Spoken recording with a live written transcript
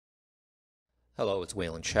Hello, it's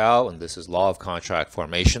Wayland Chow, and this is Law of Contract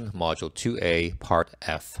Formation, Module 2A, Part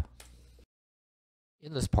F.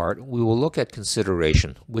 In this part, we will look at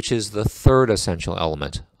consideration, which is the third essential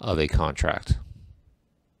element of a contract.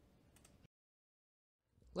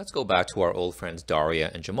 Let's go back to our old friends Daria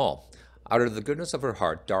and Jamal. Out of the goodness of her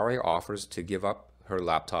heart, Daria offers to give up her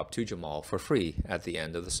laptop to Jamal for free at the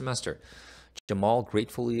end of the semester. Jamal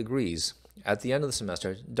gratefully agrees. At the end of the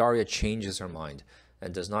semester, Daria changes her mind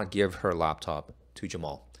and does not give her laptop to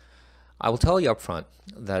Jamal. I will tell you up front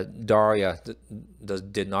that Daria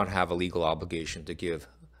did not have a legal obligation to give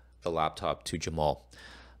the laptop to Jamal.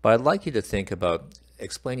 But I'd like you to think about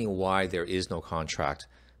explaining why there is no contract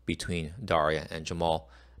between Daria and Jamal,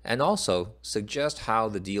 and also suggest how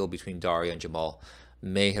the deal between Daria and Jamal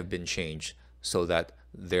may have been changed so that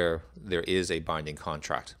there is a binding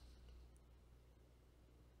contract.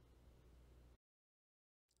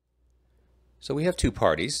 So we have two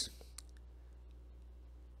parties.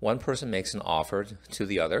 One person makes an offer to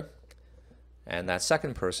the other, and that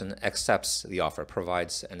second person accepts the offer,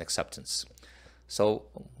 provides an acceptance. So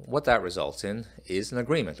what that results in is an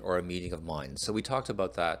agreement or a meeting of minds. So we talked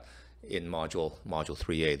about that in Module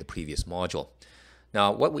 3A, the previous module.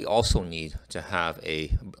 Now, what we also need to have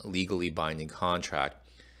a legally binding contract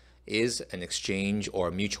is an exchange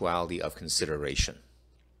or mutuality of consideration.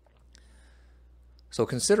 So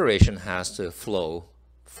consideration has to flow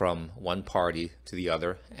from one party to the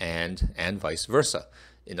other and vice versa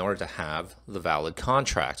in order to have the valid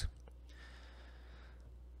contract.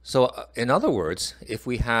 So in other words, if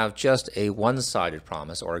we have just a one-sided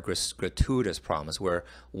promise or a gratuitous promise where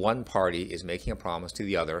one party is making a promise to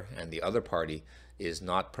the other and the other party is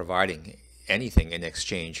not providing anything in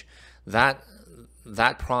exchange,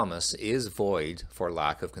 that promise is void for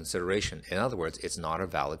lack of consideration. In other words, it's not a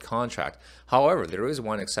valid contract. However, there is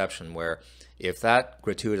one exception where if that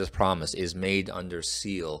gratuitous promise is made under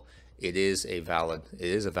seal, it is a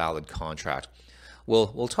valid contract.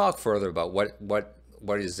 We'll talk further about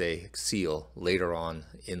what is a seal later on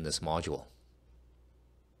in this module.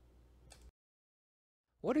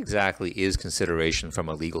 What exactly is consideration from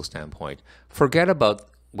a legal standpoint? Forget about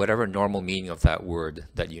whatever normal meaning of that word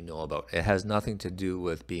that you know about. It has nothing to do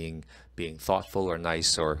with being thoughtful or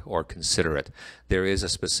nice or considerate. There is a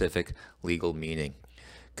specific legal meaning.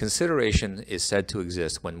 Consideration is said to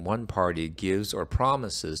exist when one party gives or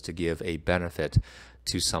promises to give a benefit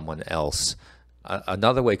to someone else.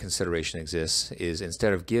 Another way consideration exists is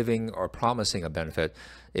instead of giving or promising a benefit,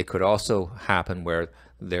 it could also happen where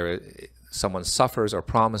someone suffers or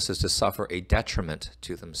promises to suffer a detriment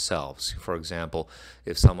to themselves. For example,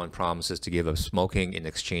 if someone promises to give up smoking in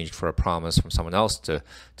exchange for a promise from someone else to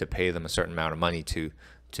pay them a certain amount of money to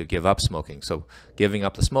give up smoking. So giving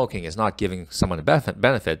up the smoking is not giving someone a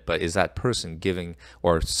benefit, but is that person giving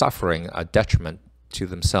or suffering a detriment to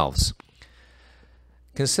themselves.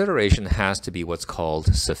 Consideration has to be what's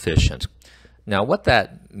called sufficient. Now, what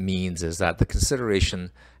that means is that the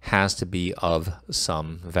consideration has to be of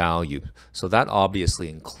some value. So that obviously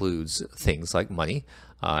includes things like money,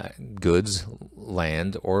 goods,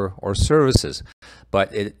 land, or services.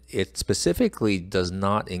 But it specifically does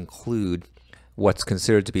not include what's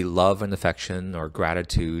considered to be love and affection or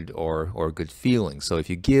gratitude or good feelings. So if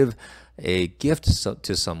you give a gift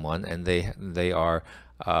to someone and they are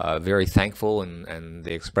very thankful and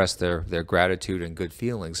they express their gratitude and good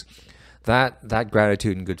feelings, that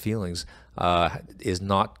gratitude and good feelings is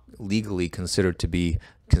not legally considered to be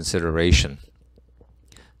consideration.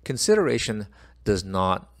 Consideration does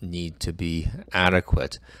not need to be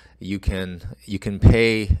adequate. You can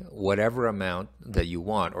pay whatever amount that you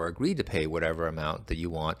want or agree to pay whatever amount that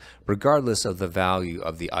you want, regardless of the value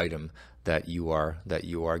of the item that you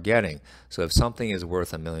are getting. So if something is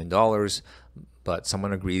worth $1 million, but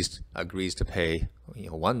someone agrees to pay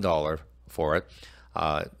 $1 for it,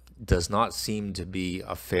 does not seem to be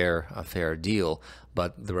a fair deal,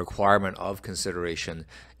 but the requirement of consideration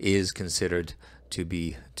is considered to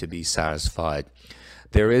be satisfied.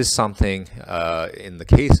 There is something in the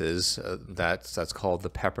cases that's called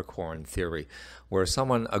the peppercorn theory, where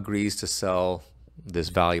someone agrees to sell this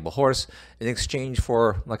valuable horse in exchange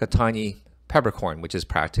for like a tiny peppercorn, which is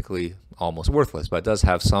practically almost worthless, but it does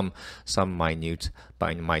have some minute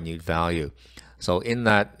value. So in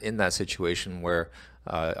that situation where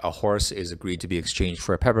a horse is agreed to be exchanged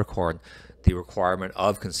for a peppercorn, the requirement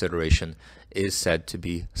of consideration is said to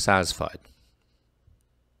be satisfied.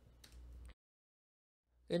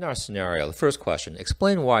 In our scenario, the first question,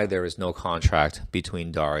 explain why there is no contract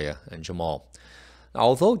between Daria and Jamal. Now,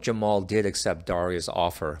 although Jamal did accept Daria's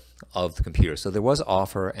offer of the computer, so there was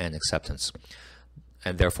offer and acceptance,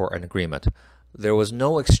 and therefore an agreement, There was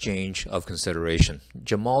no exchange of consideration.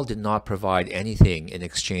 Jamal did not provide anything in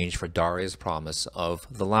exchange for Daria's promise of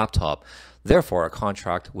the laptop. Therefore, a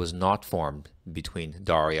contract was not formed between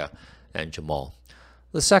Daria and Jamal.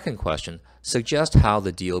 The second question suggests how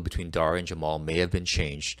the deal between Daria and Jamal may have been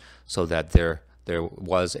changed so that there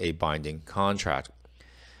was a binding contract.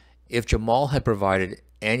 If Jamal had provided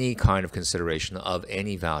any kind of consideration of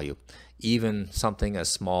any value, even something as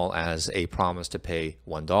small as a promise to pay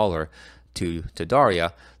 $1 to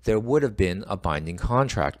Daria, there would have been a binding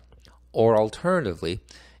contract. Or alternatively,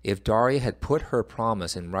 if Daria had put her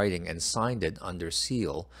promise in writing and signed it under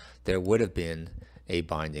seal, there would have been a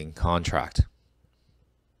binding contract.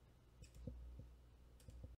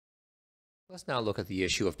 Let's now look at the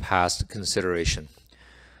issue of past consideration.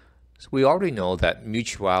 So we already know that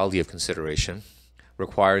mutuality of consideration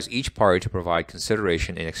requires each party to provide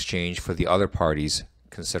consideration in exchange for the other party's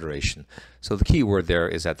consideration. So the key word there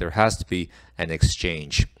is that there has to be an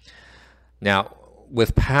exchange. Now,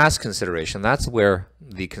 with past consideration, that's where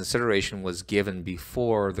the consideration was given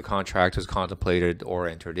before the contract was contemplated or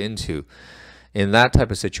entered into. In that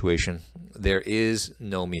type of situation, there is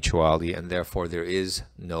no mutuality, and therefore there is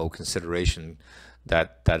no consideration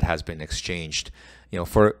that has been exchanged. You know,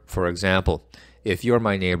 for example, if you're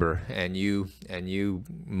my neighbor and you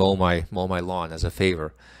mow my lawn as a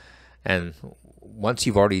favor, and once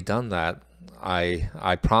you've already done that,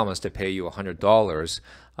 I promise to pay you $100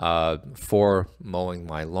 for mowing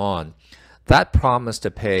my lawn. That promise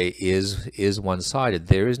to pay is one-sided.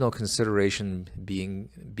 There is no consideration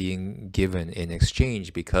being given in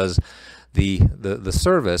exchange because the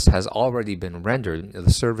service has already been rendered,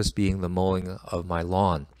 the service being the mowing of my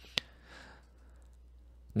lawn.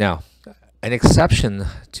 Now, an exception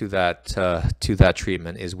to that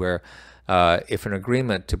treatment is where if an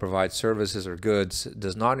agreement to provide services or goods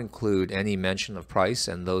does not include any mention of price,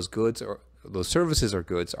 and those services or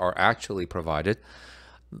goods are actually provided,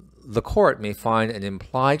 the court may find an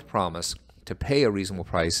implied promise to pay a reasonable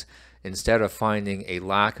price instead of finding a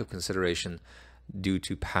lack of consideration due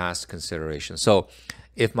to past consideration. So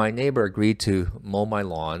if my neighbor agreed to mow my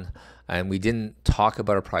lawn and we didn't talk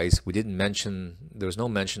about a price, we didn't mention, there was no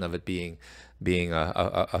mention of it being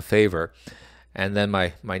a favor, and then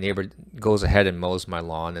my neighbor goes ahead and mows my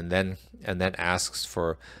lawn and then asks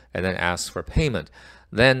for payment,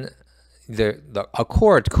 then a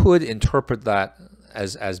court could interpret that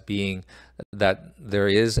as being that there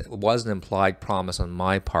was an implied promise on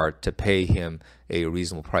my part to pay him a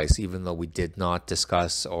reasonable price, even though we did not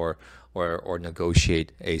discuss or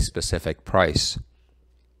negotiate a specific price.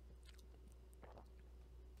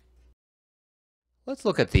 Let's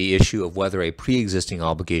look at the issue of whether a pre-existing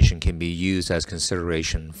obligation can be used as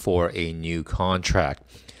consideration for a new contract.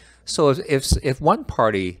 So if one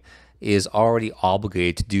party is already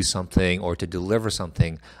obligated to do something or to deliver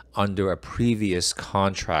something under a previous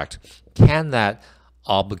contract, can that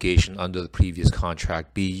obligation under the previous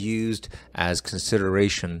contract be used as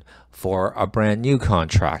consideration for a brand new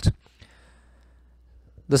contract?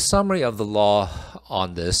 The summary of the law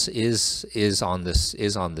on this is on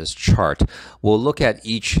this chart. We'll look at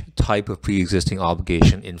each type of pre-existing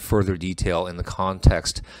obligation in further detail in the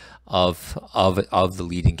context of the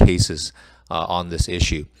leading cases on this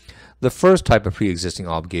issue. The first type of pre-existing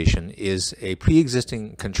obligation is a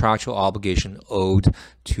pre-existing contractual obligation owed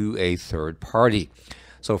to a third party.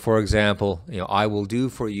 So for example, I will do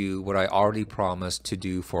for you what I already promised to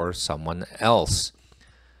do for someone else.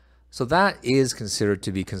 So that is considered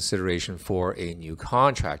to be consideration for a new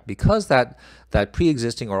contract because that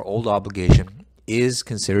pre-existing or old obligation is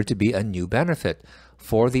considered to be a new benefit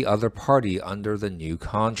for the other party under the new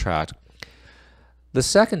contract. The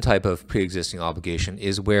second type of pre-existing obligation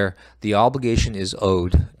is where the obligation is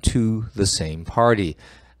owed to the same party.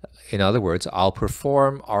 In other words, I'll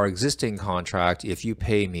perform our existing contract if you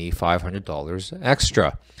pay me $500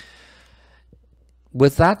 extra.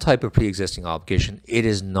 With that type of pre-existing obligation, it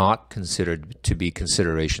is not considered to be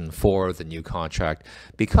consideration for the new contract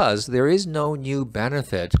because there is no new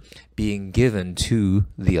benefit being given to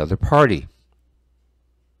the other party.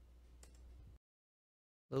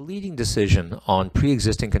 The leading decision on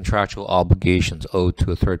pre-existing contractual obligations owed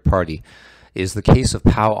to a third party is the case of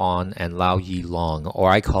Pao On and Lao Yi Long, or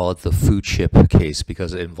I call it the Fu Chip case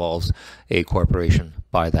because it involves a corporation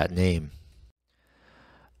by that name.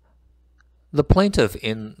 The plaintiff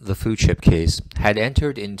in the Fu Chip case had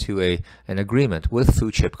entered into an agreement with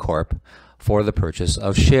Fu Chip Corp for the purchase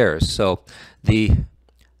of shares. So the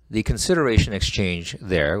consideration exchange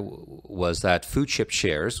there was that Fu Chip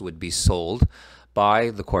shares would be sold by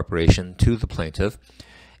the corporation to the plaintiff,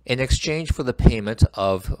 in exchange for the payment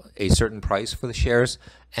of a certain price for the shares,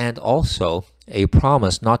 and also a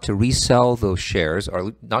promise not to resell those shares,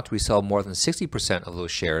 or not to resell more than 60% of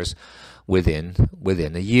those shares within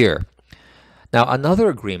a year. Now, another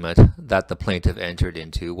agreement that the plaintiff entered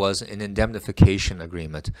into was an indemnification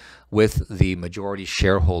agreement with the majority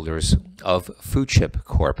shareholders of Foodchip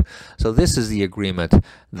Corp. So this is the agreement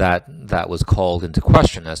that was called into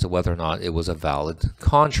question as to whether or not it was a valid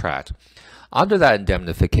contract. Under that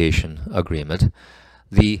indemnification agreement,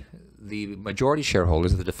 the majority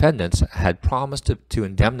shareholders, the defendants, had promised to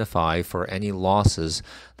indemnify for any losses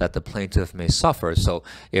that the plaintiff may suffer. So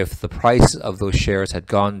if the price of those shares had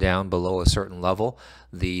gone down below a certain level,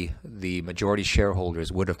 the majority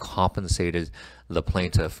shareholders would have compensated the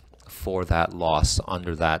plaintiff for that loss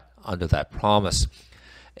under that promise.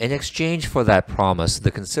 In exchange for that promise,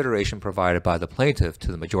 the consideration provided by the plaintiff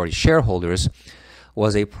to the majority shareholders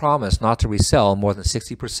was a promise not to resell more than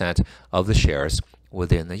 60% of the shares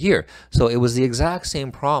within the year. So it was the exact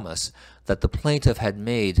same promise that the plaintiff had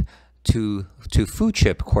made to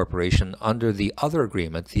Foodchip Corporation under the other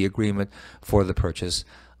agreement, the agreement for the purchase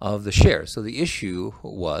of the shares. So the issue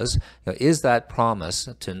was, is that promise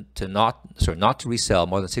not to resell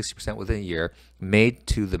more than 60% within a year made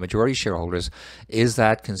to the majority shareholders, is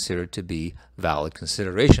that considered to be valid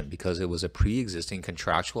consideration? Because it was a pre-existing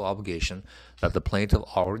contractual obligation that the plaintiff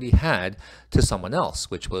already had to someone else,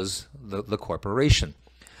 which was the corporation.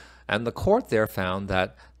 And the court there found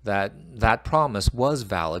that promise was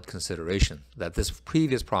valid consideration, that this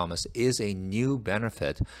previous promise is a new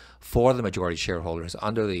benefit for the majority shareholders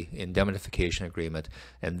under the indemnification agreement,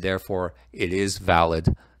 and therefore it is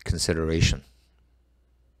valid consideration.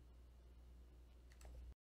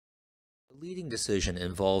 The leading decision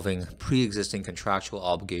involving pre-existing contractual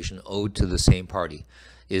obligation owed to the same party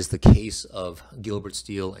is the case of Gilbert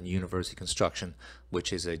Steel and University Construction,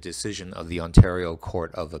 which is a decision of the Ontario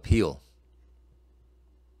Court of Appeal.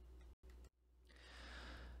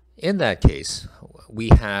 In that case, we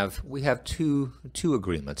have two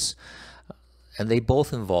agreements, and they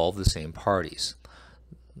both involve the same parties.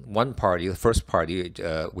 One party, the first party,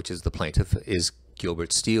 which is the plaintiff, is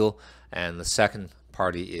Gilbert Steel, and the second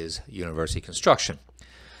party is University Construction.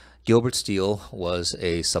 Gilbert Steel was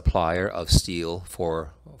a supplier of steel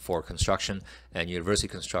for construction, and University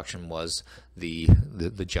Construction was the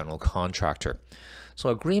general contractor. So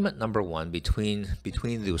agreement number one between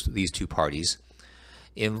these two parties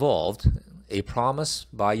involved a promise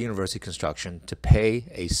by University Construction to pay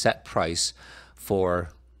a set price for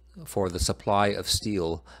the supply of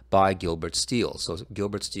steel by Gilbert Steel. So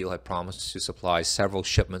Gilbert Steel had promised to supply several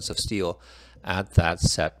shipments of steel at that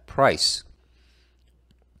set price.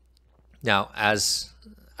 Now,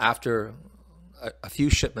 after a few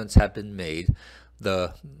shipments had been made,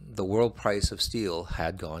 the world price of steel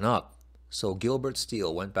had gone up. So Gilbert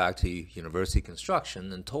Steel went back to University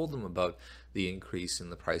Construction and told them about the increase in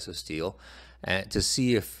the price of steel, and to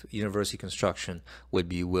see if University Construction would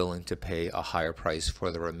be willing to pay a higher price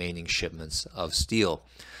for the remaining shipments of steel.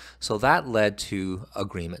 So that led to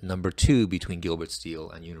agreement number two between Gilbert Steel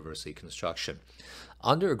and University Construction.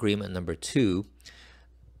 Under agreement number two,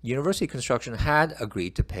 University Construction had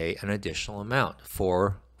agreed to pay an additional amount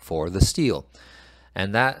for the steel,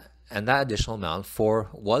 and that additional amount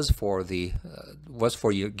was for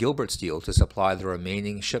Gilbert Steel to supply the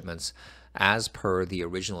remaining shipments as per the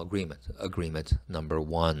original agreement number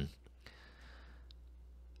one.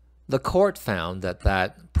 The court found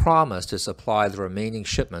that promise to supply the remaining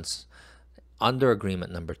shipments under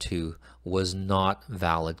agreement number two was not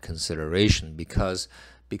valid consideration because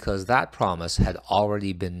that promise had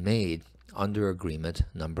already been made under agreement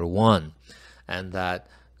number one, and that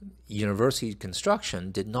University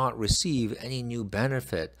Construction did not receive any new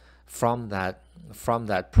benefit from that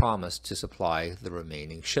promise to supply the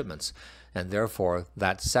remaining shipments, and therefore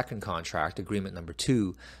that second contract, agreement number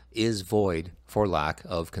two, is void for lack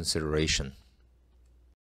of consideration.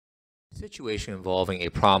 A situation involving a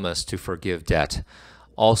promise to forgive debt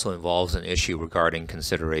also involves an issue regarding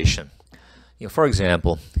consideration. For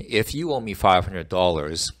example, if you owe me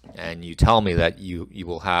 $500 and you tell me that you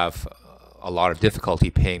will have a lot of difficulty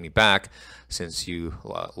paying me back since you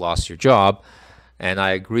lost your job, and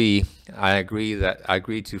I agree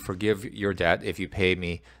to forgive your debt if you pay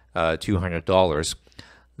me $200,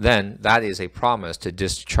 then that is a promise to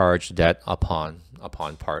discharge debt upon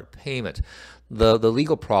part payment. The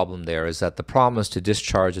legal problem there is that the promise to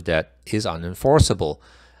discharge the debt is unenforceable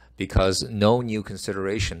because no new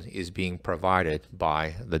consideration is being provided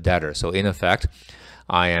by the debtor. So in effect,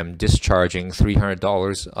 I am discharging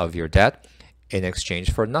 $300 of your debt, in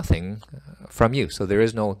exchange for nothing from you. So there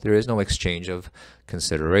is no exchange of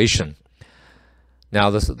consideration. Now,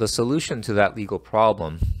 the solution to that legal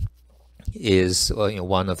problem is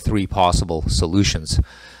one of three possible solutions.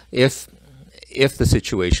 If the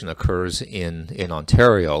situation occurs in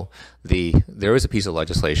Ontario, there is a piece of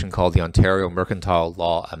legislation called the Ontario Mercantile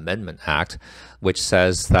Law Amendment Act, which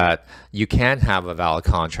says that you can have a valid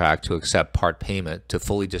contract to accept part payment to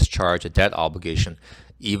fully discharge a debt obligation,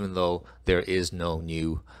 even though there is no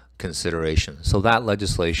new consideration. So that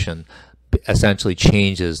legislation essentially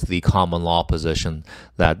changes the common law position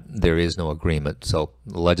that there is no agreement. So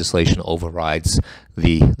the legislation overrides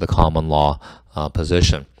the common law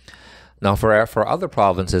position. Now, for other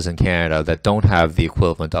provinces in Canada that don't have the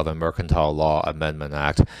equivalent of a Mercantile Law Amendment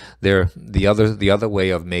Act, the other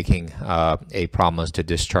way of making a promise to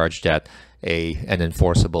discharge debt an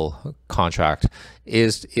enforceable contract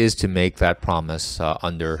is to make that promise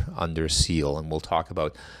under seal, and we'll talk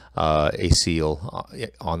about a seal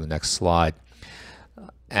on the next slide.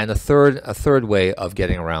 And a third way of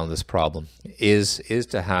getting around this problem is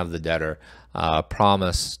to have the debtor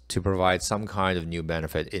promise to provide some kind of new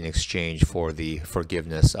benefit in exchange for the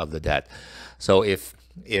forgiveness of the debt. So if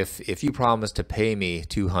you promise to pay me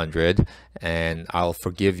 $200 and I'll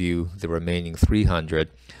forgive you the remaining $300,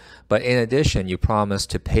 but in addition you promise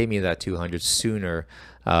to pay me that $200 sooner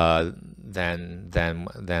than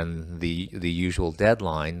the usual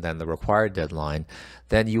deadline, than the required deadline,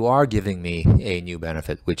 then you are giving me a new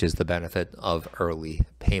benefit, which is the benefit of early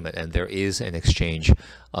payment, and there is an exchange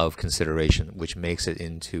of consideration, which makes it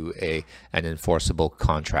into an enforceable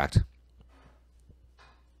contract.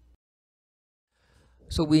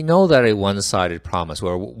 So we know that a one-sided promise,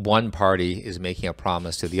 where one party is making a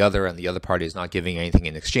promise to the other and the other party is not giving anything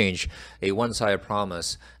in exchange, a one-sided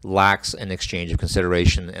promise lacks an exchange of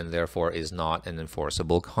consideration and therefore is not an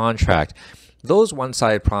enforceable contract. Those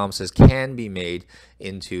one-sided promises can be made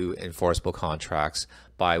into enforceable contracts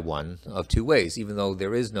by one of two ways, even though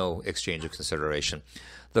there is no exchange of consideration.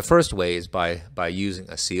 The first way is by using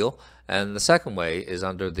a seal, and the second way is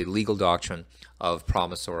under the legal doctrine of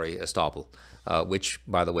promissory estoppel. Which,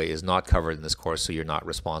 by the way, is not covered in this course, so you're not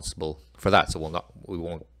responsible for that. So we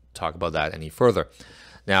won't talk about that any further.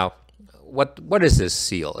 Now, what is this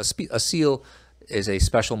seal? A seal is a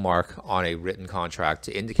special mark on a written contract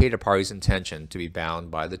to indicate a party's intention to be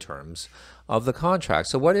bound by the terms of the contract.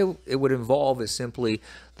 So what it would involve is simply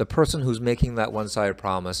the person who's making that one-sided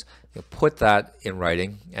promise, put that in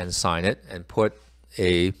writing and sign it and put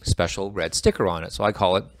a special red sticker on it. So I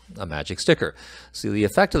call it a magic sticker. So the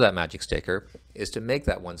effect of that magic sticker is to make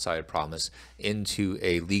that one-sided promise into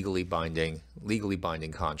a legally binding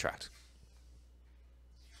contract.